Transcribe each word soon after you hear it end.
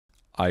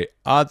I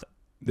add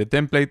the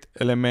template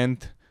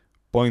element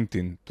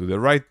pointing to the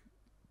right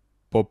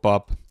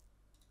pop-up,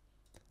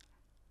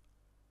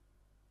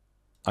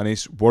 and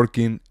it's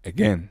working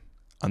again.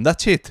 And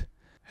that's it.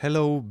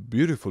 Hello,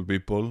 beautiful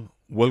people.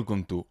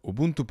 Welcome to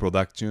Ubuntu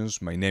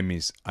Productions. My name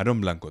is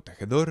Aaron Blanco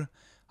Tejedor,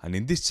 and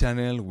in this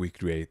channel we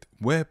create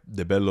web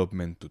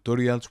development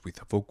tutorials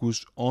with a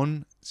focus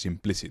on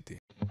simplicity.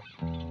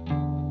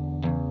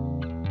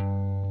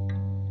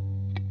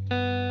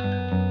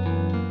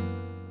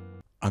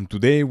 And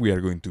today we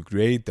are going to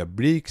create a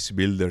bricks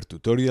builder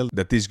tutorial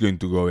that is going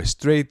to go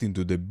straight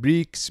into the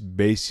bricks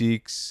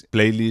basics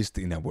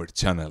playlist in our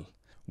channel.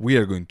 We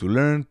are going to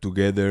learn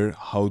together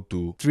how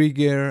to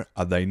trigger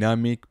a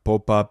dynamic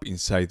pop-up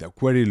inside a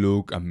query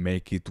loop and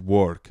make it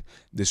work.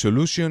 The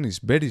solution is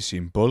very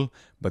simple,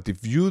 but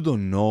if you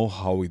don't know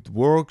how it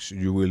works,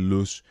 you will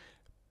lose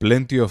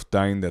plenty of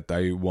time that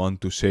I want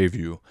to save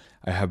you.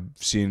 I have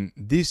seen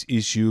this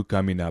issue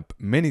coming up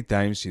many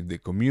times in the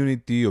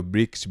community of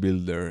Bricks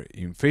Builder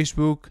in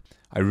Facebook.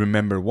 I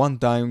remember one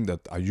time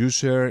that a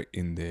user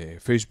in the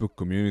Facebook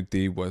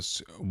community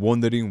was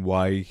wondering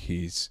why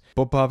his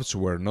pop-ups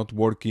were not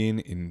working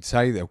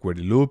inside a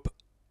query loop.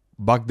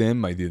 Back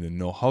then I didn't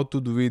know how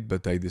to do it,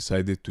 but I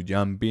decided to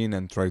jump in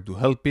and try to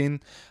help him,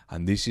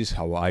 and this is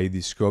how I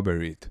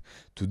discovered it.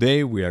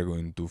 Today we are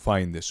going to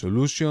find the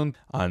solution,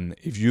 and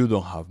if you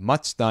don't have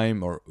much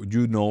time or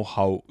you know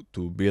how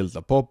to build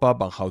a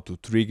pop-up and how to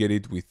trigger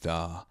it with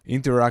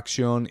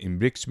interaction in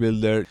Bricks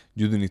Builder,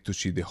 you don't need to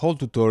see the whole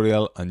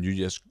tutorial, and you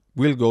just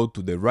will go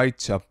to the right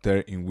chapter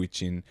in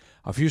which in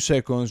a few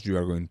seconds you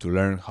are going to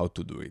learn how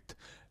to do it.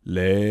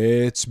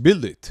 Let's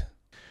build it.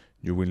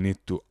 You will need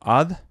to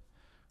add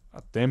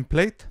a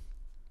template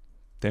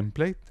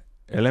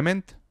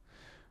element,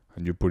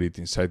 and you put it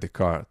inside the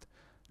card.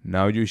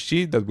 Now you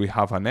see that we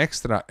have an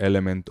extra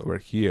element over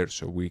here,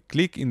 so we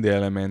click in the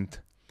element,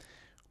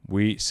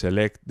 we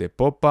select the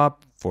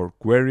pop-up for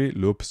query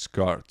loops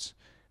cards.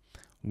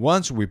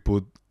 Once we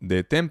put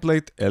the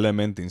template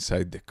element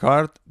inside the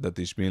card that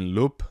is being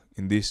looped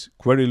in this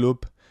query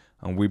loop,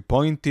 and we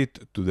point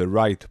it to the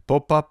right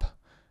pop-up,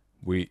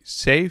 we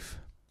save,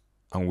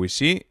 and we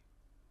see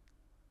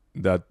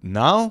that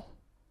now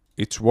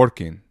it's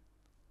working.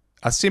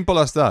 As simple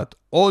as that.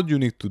 All you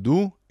need to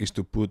do is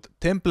to put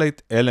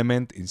template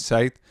element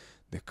inside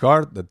the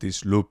card that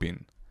is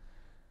looping.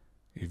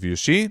 If you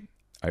see,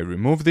 I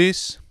remove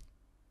this.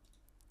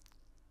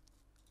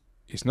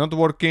 It's not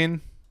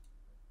working.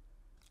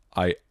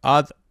 I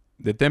add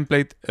the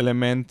template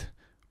element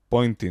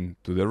pointing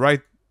to the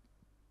right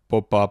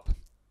pop-up,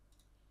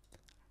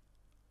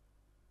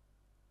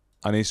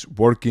 and it's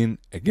working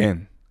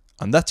again.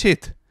 And that's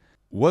it.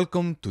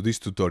 Welcome to this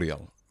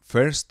tutorial.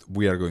 First,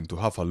 we are going to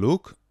have a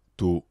look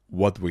to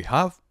what we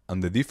have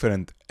and the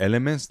different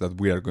elements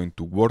that we are going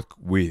to work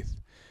with.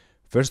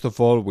 First of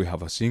all, we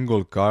have a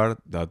single card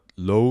that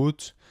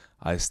loads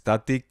a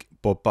static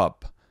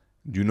pop-up.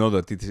 You know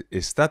that it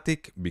is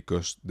static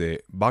because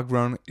the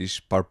background is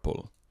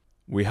purple.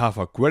 We have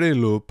a query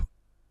loop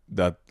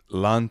that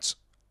launches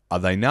a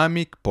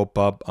dynamic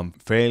pop-up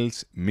and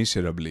fails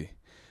miserably.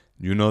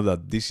 You know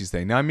that this is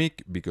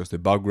dynamic because the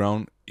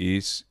background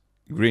is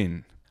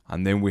green.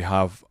 And then we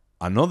have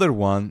another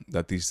one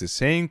that is the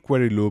same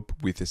query loop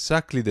with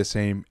exactly the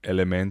same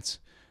elements,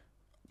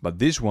 but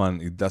this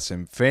one, it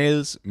doesn't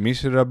fail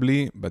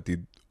miserably, but it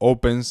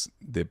opens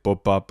the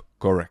pop-up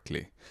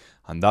correctly.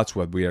 And that's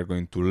what we are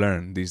going to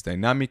learn, this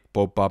dynamic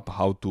pop-up,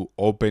 how to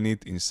open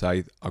it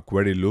inside a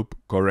query loop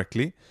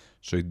correctly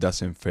so it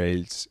doesn't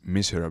fail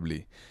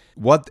miserably.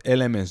 What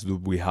elements do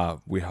we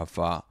have? We have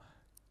a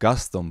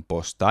custom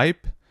post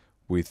type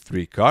with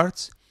 3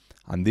 cards,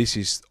 and this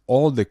is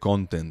all the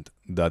content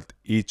that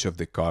each of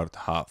the cards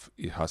have.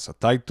 It has a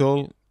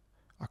title,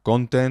 a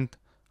content,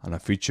 and a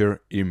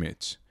feature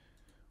image.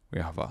 We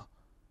have a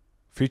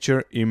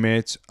feature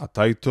image, a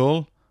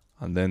title,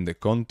 and then the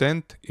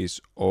content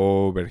is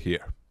over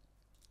here.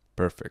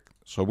 Perfect.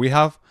 So we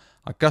have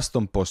a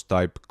custom post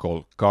type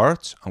called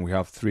cards, and we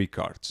have 3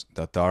 cards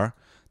that are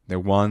the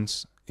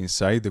ones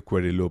inside the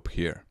query loop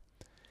here.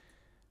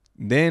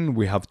 Then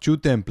we have 2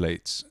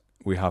 templates.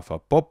 We have a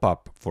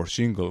pop-up for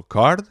single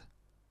card,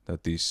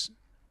 that is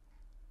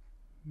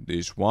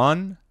this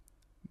one,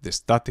 the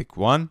static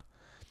one,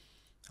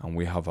 and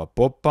we have a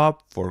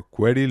pop-up for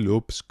query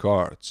loops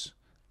cards,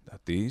 that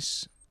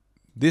is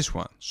this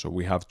one. So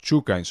we have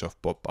 2 kinds of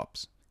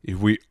pop-ups. If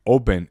we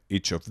open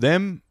each of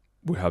them,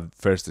 we have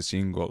first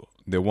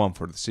the one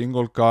for the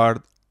single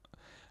card,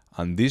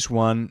 and this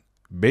one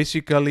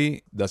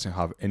basically doesn't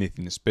have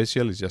anything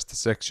special. It's just a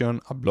section,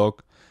 a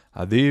block,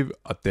 a div,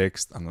 a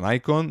text, and an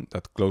icon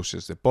that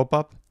closes the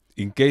pop-up.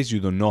 In case you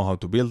don't know how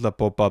to build a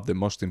pop-up, the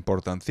most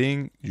important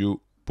thing,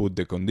 you put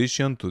the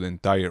condition to the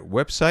entire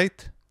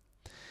website,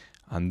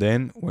 and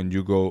then when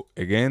you go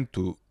again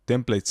to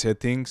template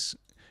settings,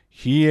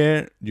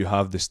 here you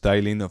have the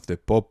styling of the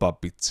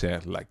pop-up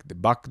itself, like the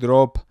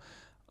backdrop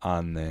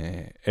and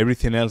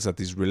everything else that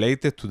is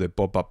related to the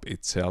pop-up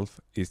itself.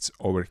 It's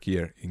over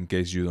here in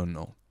case you don't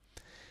know.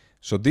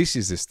 So this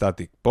is a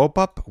static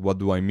pop-up. What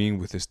do I mean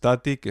with a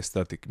static? A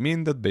static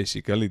means that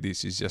basically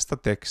this is just a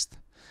text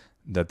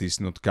that is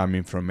not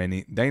coming from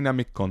any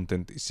dynamic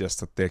content. It's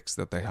just a text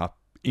that I have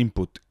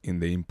input in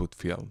the input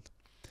field.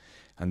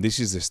 And this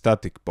is the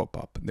static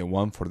pop-up, the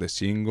one for the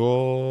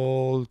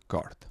single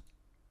card.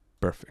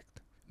 Perfect.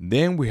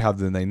 Then we have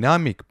the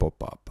dynamic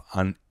pop-up,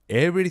 and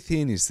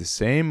everything is the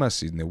same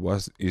as in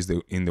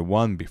the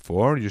one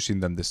before. You see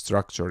that the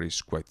structure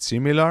is quite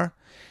similar.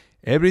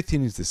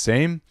 Everything is the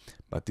same,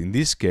 but in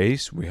this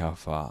case we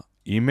have an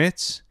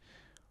image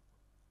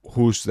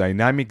whose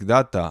dynamic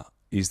data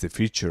is the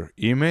feature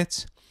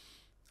image,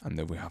 and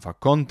then we have a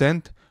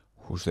content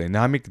whose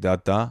dynamic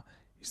data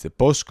is the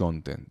post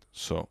content.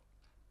 So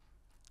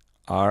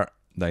are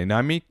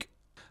dynamic,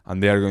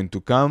 and they are going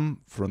to come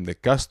from the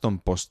custom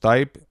post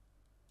type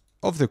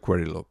of the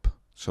query loop.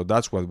 So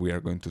that's what we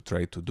are going to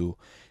try to do.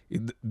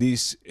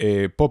 This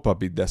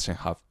pop-up, it doesn't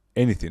have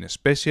anything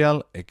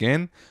special.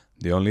 Again,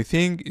 the only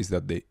thing is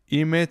that the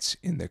image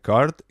in the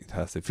card, it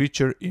has the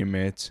feature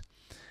image,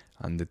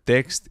 and the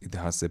text, it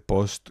has the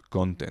post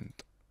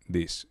content,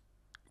 this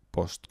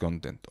post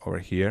content over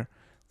here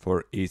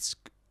for each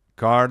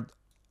card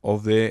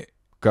of the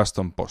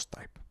custom post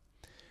type.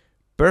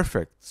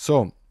 Perfect.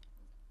 So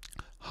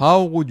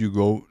how would you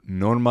go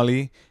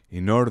normally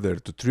in order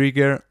to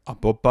trigger a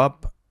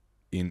pop-up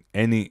in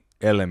any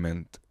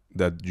element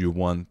that you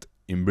want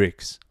in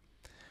Bricks?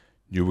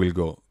 You will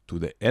go to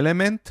the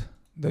element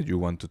that you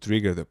want to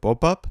trigger the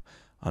pop-up,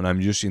 and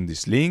I'm using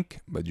this link,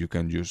 but you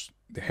can use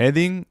the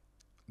heading,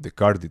 the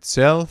card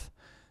itself,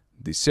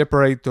 the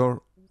separator,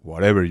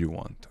 whatever you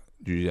want.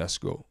 You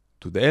just go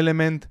to the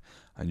element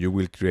and you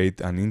will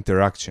create an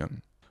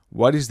interaction.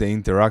 What is the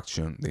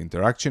interaction? The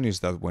interaction is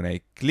that when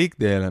I click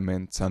the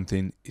element,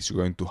 something is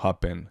going to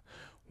happen.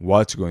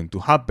 What's going to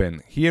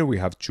happen? Here we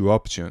have two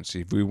options.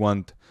 If we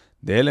want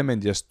the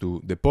element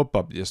the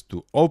pop-up just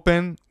to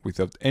open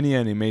without any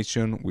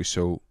animation, we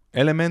show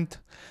element.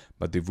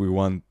 But if we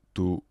want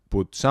to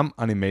put some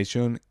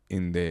animation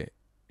in the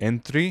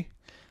entry,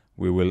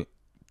 we will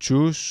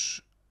choose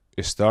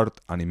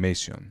start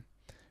animation.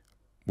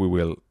 We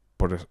will,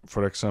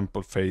 for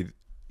example, fade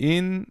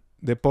in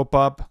the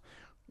pop-up.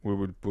 We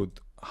will put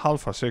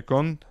half a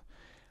second.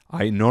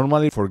 I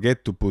normally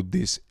forget to put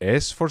this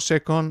S for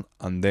second,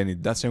 and then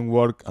it doesn't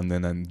work, and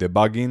then I'm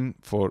debugging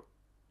for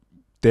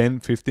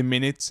 10-15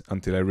 minutes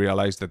until I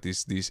realize that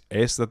it's this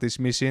S that is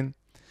missing.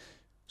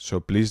 So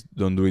please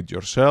don't do it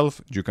yourself.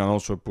 You can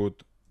also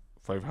put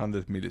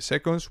 500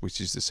 milliseconds,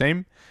 which is the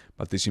same,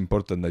 but it's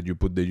important that you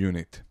put the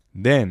unit.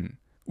 Then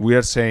we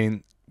are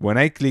saying when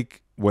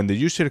the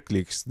user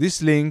clicks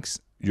these links,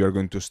 you are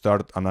going to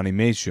start an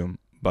animation,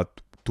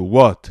 but to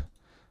what?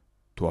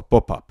 To a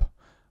pop-up.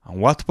 And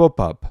what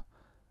pop-up?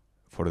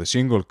 For the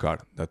single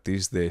card, that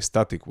is the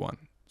static one.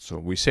 So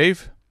we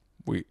save,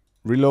 we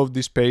reload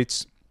this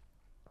page,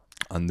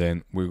 and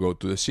then we go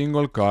to the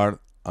single card,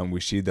 and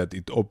we see that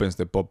it opens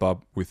the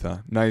pop-up with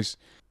a nice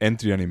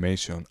entry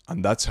animation.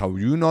 And that's how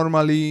you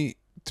normally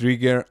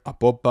trigger a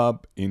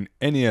pop-up in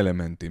any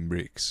element in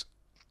Bricks.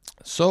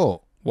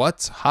 So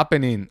what's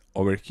happening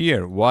over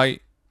here? Why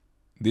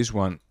this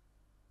one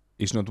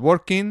is not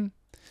working,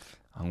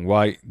 and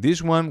why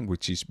this one,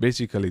 which is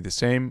basically the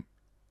same,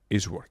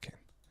 is working?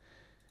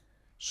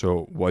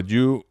 So what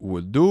you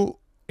will do,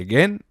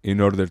 again,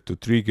 in order to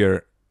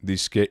trigger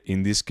this,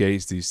 in this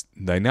case, this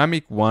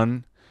dynamic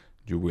one,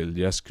 you will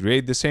just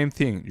create the same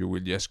thing. You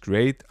will just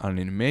create an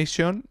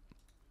animation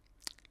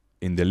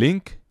in the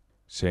link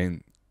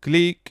saying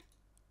click,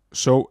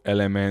 show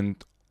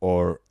element,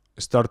 or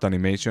start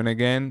animation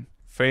again,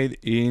 fade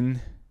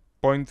in,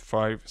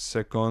 0.5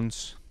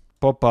 seconds,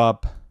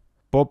 pop-up,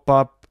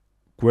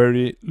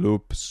 query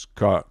loops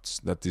cards.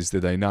 That is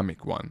the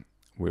dynamic one.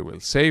 We will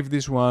save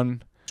this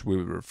one, we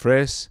will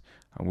refresh,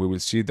 and we will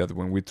see that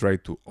when we try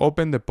to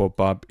open the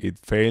pop-up, it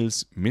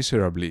fails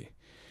miserably.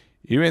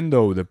 Even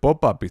though the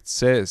pop-up, it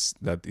says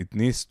that it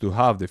needs to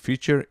have the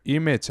feature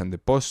image and the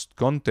post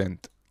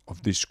content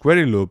of this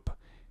query loop,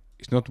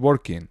 it's not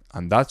working.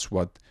 And that's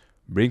what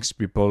brings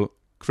people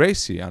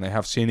crazy. And I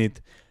have seen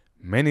it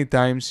many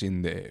times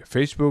in the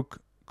Facebook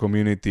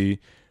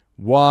community.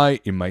 Why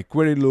in my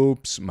query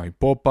loops, my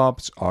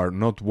pop-ups are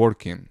not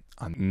working?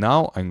 And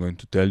now I'm going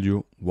to tell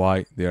you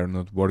why they are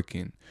not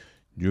working.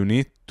 You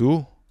need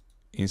to,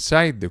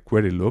 inside the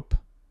query loop,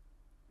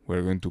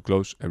 we're going to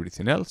close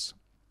everything else.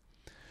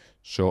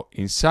 So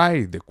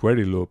inside the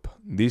query loop,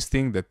 this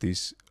thing that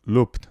is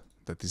looped,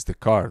 that is the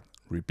card,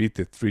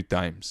 repeated 3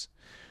 times,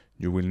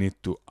 you will need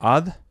to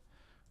add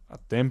a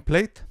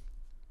template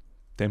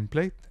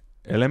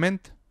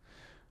element,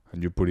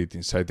 and you put it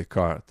inside the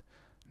card.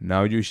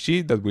 Now you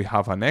see that we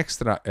have an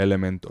extra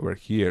element over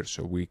here.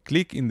 So we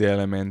click in the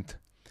element,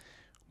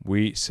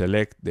 we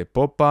select the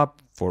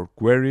pop-up for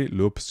query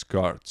loops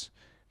cards.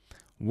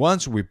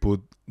 Once we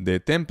put the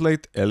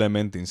template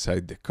element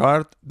inside the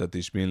card that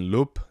is being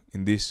looped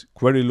in this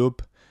query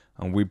loop,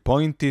 and we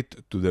point it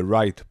to the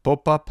right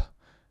pop-up,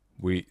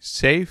 we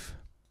save,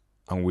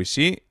 and we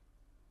see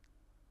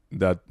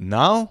that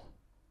now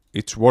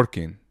it's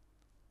working.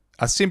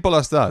 As simple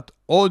as that.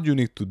 All you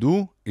need to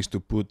do is to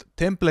put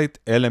template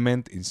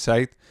element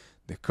inside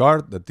the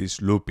card that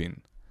is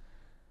looping.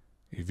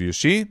 If you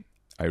see,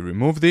 I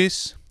remove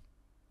this.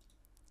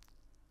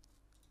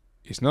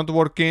 It's not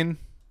working.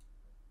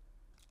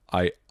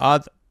 I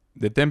add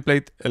the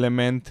template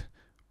element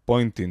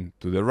pointing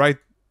to the right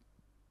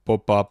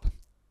pop-up,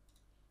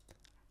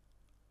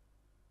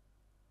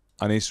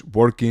 and it's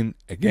working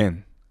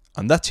again.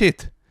 And that's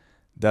it.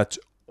 That's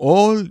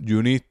all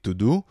you need to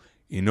do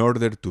in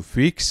order to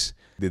fix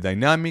the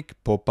dynamic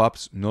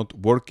pop-ups not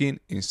working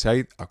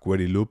inside a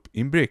query loop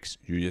in Bricks.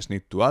 You just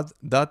need to add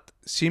that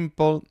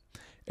simple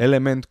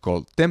element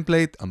called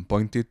template and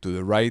point it to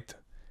the right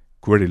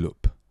query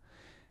loop.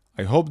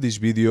 I hope this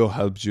video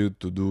helps you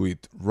to do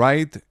it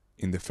right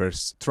in the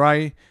first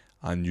try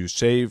and you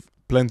save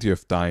plenty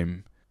of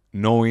time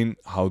knowing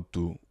how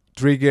to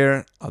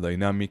trigger a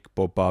dynamic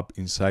pop-up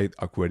inside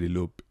a query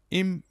loop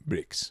in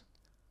Bricks.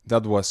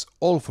 That was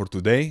all for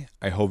today.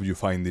 I hope you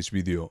find this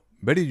video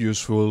very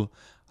useful,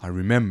 and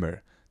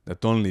remember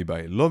that only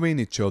by loving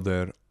each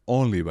other,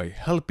 only by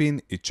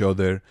helping each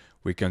other,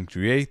 we can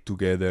create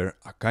together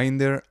a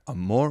kinder and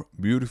more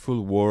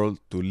beautiful world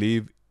to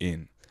live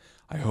in.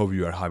 I hope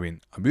you are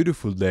having a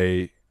beautiful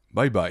day.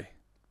 Bye bye.